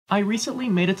I recently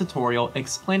made a tutorial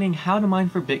explaining how to mine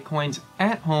for Bitcoins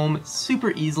at home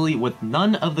super easily with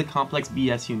none of the complex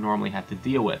BS you normally have to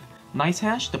deal with.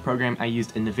 Nicehash, the program I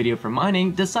used in the video for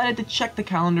mining, decided to check the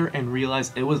calendar and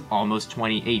realized it was almost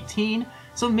 2018,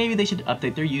 so maybe they should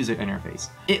update their user interface.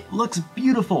 It looks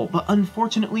beautiful, but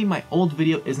unfortunately my old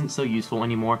video isn't so useful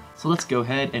anymore, so let's go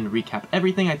ahead and recap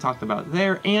everything I talked about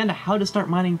there and how to start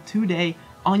mining today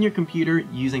on your computer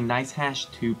using Nicehash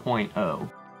 2.0.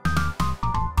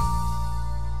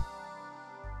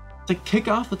 To kick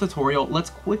off the tutorial,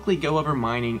 let's quickly go over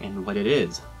mining and what it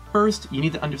is. First, you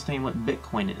need to understand what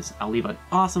Bitcoin is. I'll leave an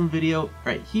awesome video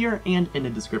right here and in the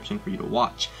description for you to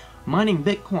watch. Mining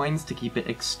Bitcoins, to keep it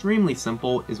extremely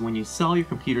simple, is when you sell your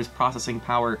computer's processing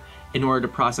power in order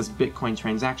to process Bitcoin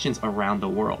transactions around the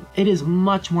world. It is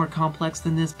much more complex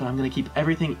than this, but I'm going to keep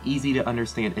everything easy to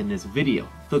understand in this video.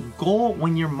 The goal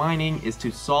when you're mining is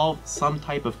to solve some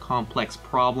type of complex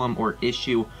problem or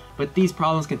issue, but these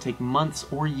problems can take months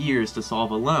or years to solve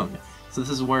alone. So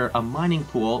this is where a mining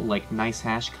pool like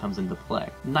Nicehash comes into play.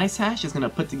 Nicehash is going to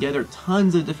put together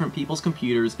tons of different people's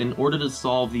computers in order to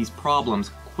solve these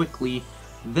problems quickly.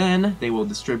 Then they will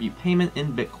distribute payment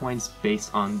in Bitcoins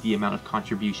based on the amount of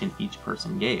contribution each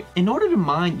person gave. In order to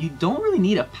mine, you don't really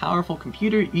need a powerful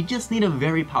computer, you just need a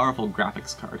very powerful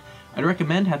graphics card. I'd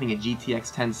recommend having a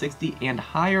GTX 1060 and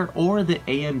higher or the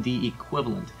AMD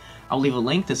equivalent. I'll leave a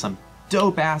link to some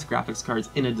dope-ass graphics cards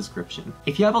in a description.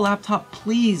 If you have a laptop,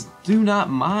 please do not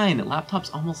mine.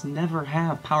 Laptops almost never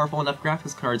have powerful enough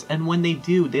graphics cards, and when they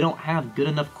do, they don't have good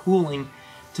enough cooling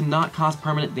to not cause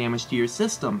permanent damage to your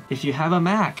system. If you have a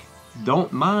Mac,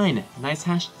 don't mine.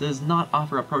 Nicehash does not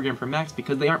offer a program for Macs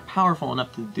because they aren't powerful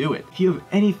enough to do it. If you have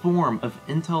any form of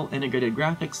Intel integrated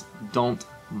graphics, don't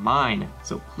mine.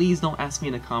 So please don't ask me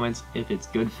in the comments if it's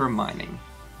good for mining.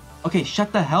 Okay,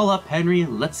 shut the hell up, Henry.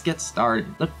 Let's get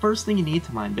started. The first thing you need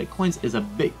to mine Bitcoins is a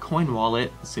Bitcoin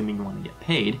wallet, assuming you want to get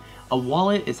paid. A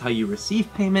wallet is how you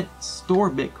receive payment,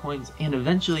 store Bitcoins, and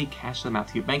eventually cash them out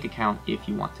to your bank account if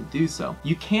you want to do so.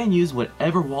 You can use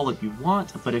whatever wallet you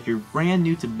want, but if you're brand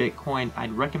new to Bitcoin,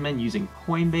 I'd recommend using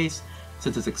Coinbase,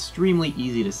 since it's extremely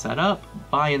easy to set up,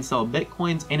 buy and sell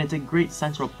Bitcoins, and it's a great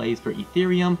central place for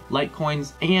Ethereum,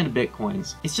 Litecoins, and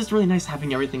Bitcoins. It's just really nice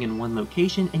having everything in one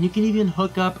location, and you can even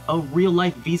hook up a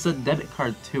real-life Visa debit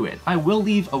card to it. I will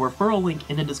leave a referral link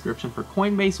in the description for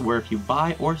Coinbase, where if you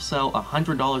buy or sell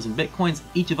 $100 in Bitcoins,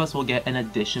 each of us will get an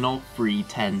additional free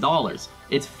 $10.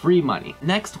 It's free money.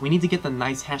 Next, we need to get the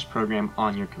Nicehash program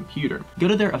on your computer. Go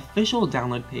to their official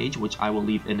download page, which I will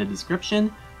leave in the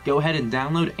description. Go ahead and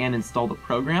download and install the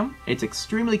program. It's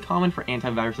extremely common for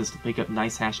antiviruses to pick up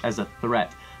Nicehash as a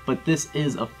threat, but this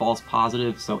is a false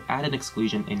positive, so add an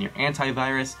exclusion in your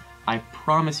antivirus. I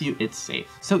promise you it's safe.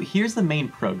 So here's the main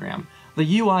program.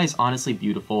 The UI is honestly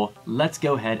beautiful. Let's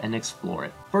go ahead and explore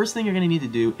it. First thing you're going to need to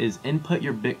do is input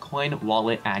your Bitcoin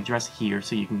wallet address here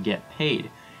so you can get paid.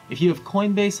 If you have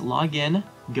Coinbase, log in,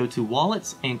 go to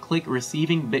Wallets, and click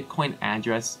Receiving Bitcoin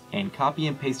Address, and copy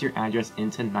and paste your address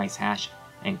into Nicehash,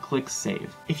 and click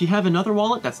Save. If you have another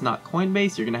wallet that's not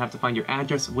Coinbase, you're going to have to find your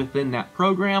address within that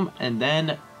program, and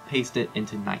then paste it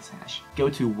into Nicehash. Go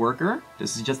to Worker.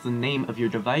 This is just the name of your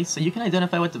device, so you can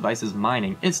identify what device is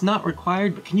mining. It's not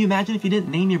required, but can you imagine if you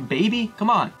didn't name your baby? Come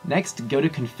on! Next, go to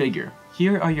Configure.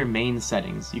 Here are your main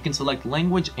settings. You can select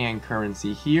language and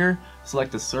currency here,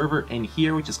 select the server in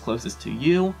here, which is closest to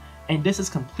you, and this is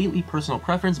completely personal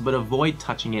preference, but avoid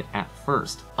touching it at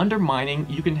first. Under mining,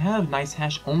 you can have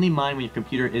Nicehash only mine when your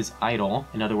computer is idle,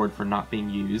 another word for not being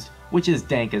used, which is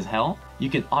dank as hell. You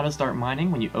can auto start mining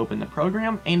when you open the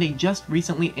program, and they just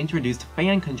recently introduced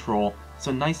fan control,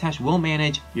 so Nicehash will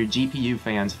manage your GPU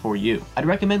fans for you. I'd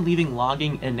recommend leaving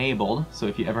logging enabled, so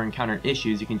if you ever encounter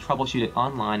issues, you can troubleshoot it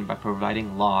online by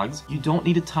providing logs. You don't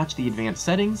need to touch the advanced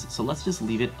settings, so let's just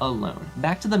leave it alone.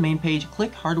 Back to the main page,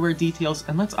 click Hardware Details,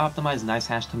 and let's optimize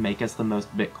Nicehash to make us the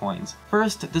most Bitcoins.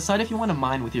 First, decide if you want to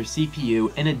mine with your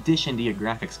CPU in addition to your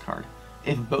graphics card.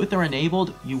 If both are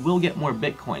enabled, you will get more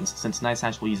Bitcoins, since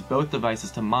Nicehash will use both devices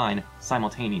to mine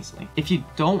simultaneously. If you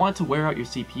don't want to wear out your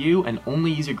CPU and only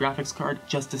use your graphics card,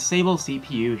 just disable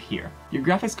CPU here. Your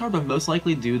graphics card will most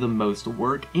likely do the most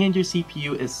work, and your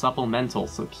CPU is supplemental,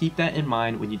 so keep that in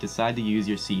mind when you decide to use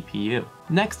your CPU.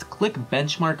 Next, click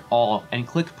Benchmark All and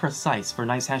click Precise for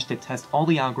Nicehash to test all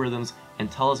the algorithms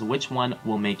and tell us which one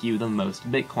will make you the most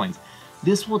Bitcoins.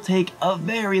 This will take a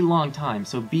very long time,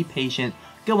 so be patient.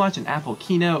 Go watch an Apple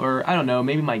keynote, or I don't know,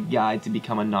 maybe my guide to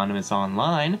become anonymous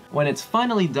online. When it's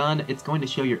finally done, it's going to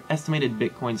show your estimated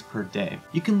Bitcoins per day.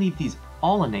 You can leave these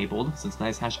all enabled, since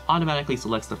Nicehash automatically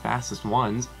selects the fastest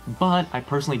ones, but I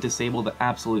personally disable the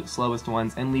absolute slowest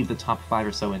ones and leave the top 5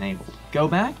 or so enabled. Go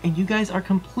back and you guys are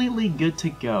completely good to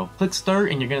go. Click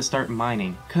start and you're gonna start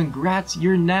mining. Congrats,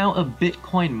 you're now a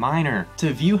Bitcoin miner.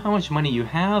 To view how much money you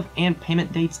have and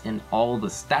payment dates and all the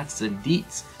stats and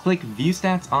deets, click View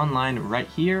Stats Online right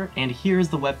here, and here is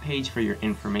the webpage for your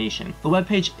information. The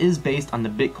webpage is based on the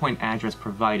Bitcoin address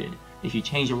provided. If you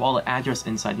change your wallet address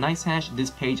inside Nicehash,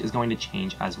 this page is going to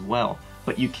change as well.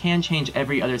 But you can change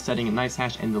every other setting in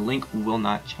Nicehash and the link will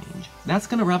not change. That's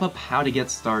going to wrap up how to get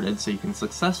started so you can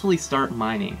successfully start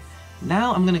mining.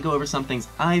 Now I'm going to go over some things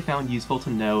I found useful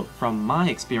to know from my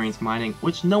experience mining,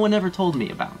 which no one ever told me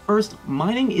about. First,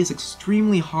 mining is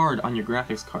extremely hard on your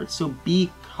graphics card, so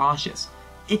be cautious.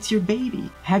 It's your baby.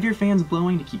 Have your fans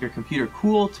blowing to keep your computer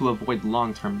cool to avoid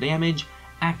long-term damage.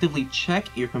 Actively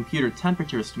check your computer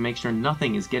temperatures to make sure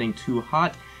nothing is getting too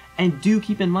hot, and do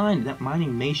keep in mind that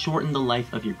mining may shorten the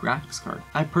life of your graphics card.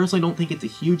 I personally don't think it's a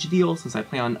huge deal since I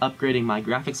plan on upgrading my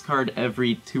graphics card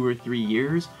every 2 or 3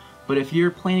 years, but if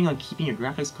you're planning on keeping your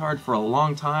graphics card for a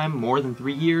long time, more than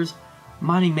 3 years,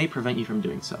 mining may prevent you from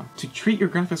doing so. To treat your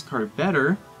graphics card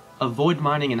better, avoid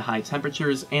mining in high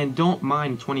temperatures and don't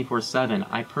mine 24/7.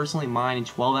 I personally mine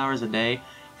 12 hours a day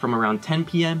from around 10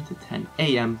 p.m. to 10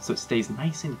 a.m. so it stays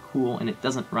nice and cool and it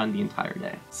doesn't run the entire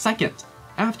day. Second,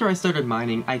 after I started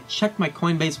mining, I checked my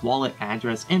Coinbase wallet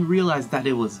address and realized that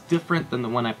it was different than the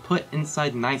one I put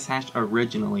inside Nicehash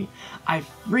originally. I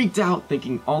freaked out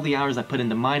thinking all the hours I put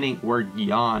into mining were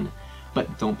gone.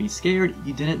 But don't be scared,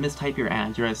 you didn't mistype your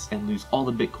address and lose all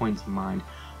the Bitcoins you mined.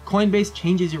 Coinbase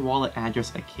changes your wallet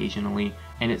address occasionally,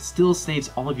 and it still saves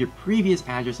all of your previous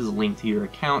addresses linked to your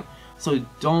account, so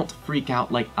don't freak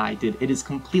out like I did. It is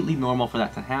completely normal for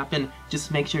that to happen.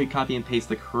 Just make sure you copy and paste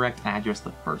the correct address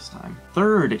the first time.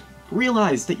 Third,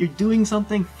 realize that you're doing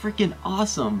something freaking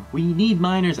awesome. We need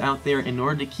miners out there in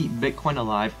order to keep Bitcoin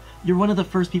alive. You're one of the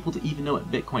first people to even know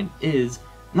what Bitcoin is,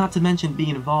 not to mention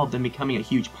being involved and becoming a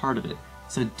huge part of it.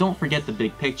 So don't forget the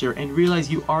big picture and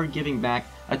realize you are giving back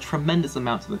a tremendous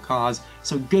amount to the cause,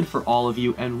 so good for all of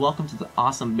you and welcome to the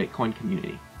awesome Bitcoin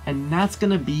community. And that's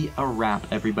gonna be a wrap,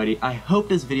 everybody. I hope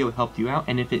this video helped you out,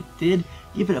 and if it did,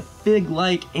 give it a big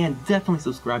like and definitely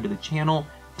subscribe to the channel.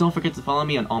 Don't forget to follow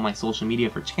me on all my social media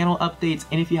for channel updates,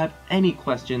 and if you have any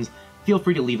questions, feel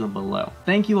free to leave them below.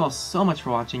 Thank you all so much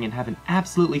for watching and have an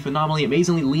absolutely phenomenally,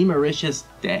 amazingly lemuricious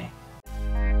day.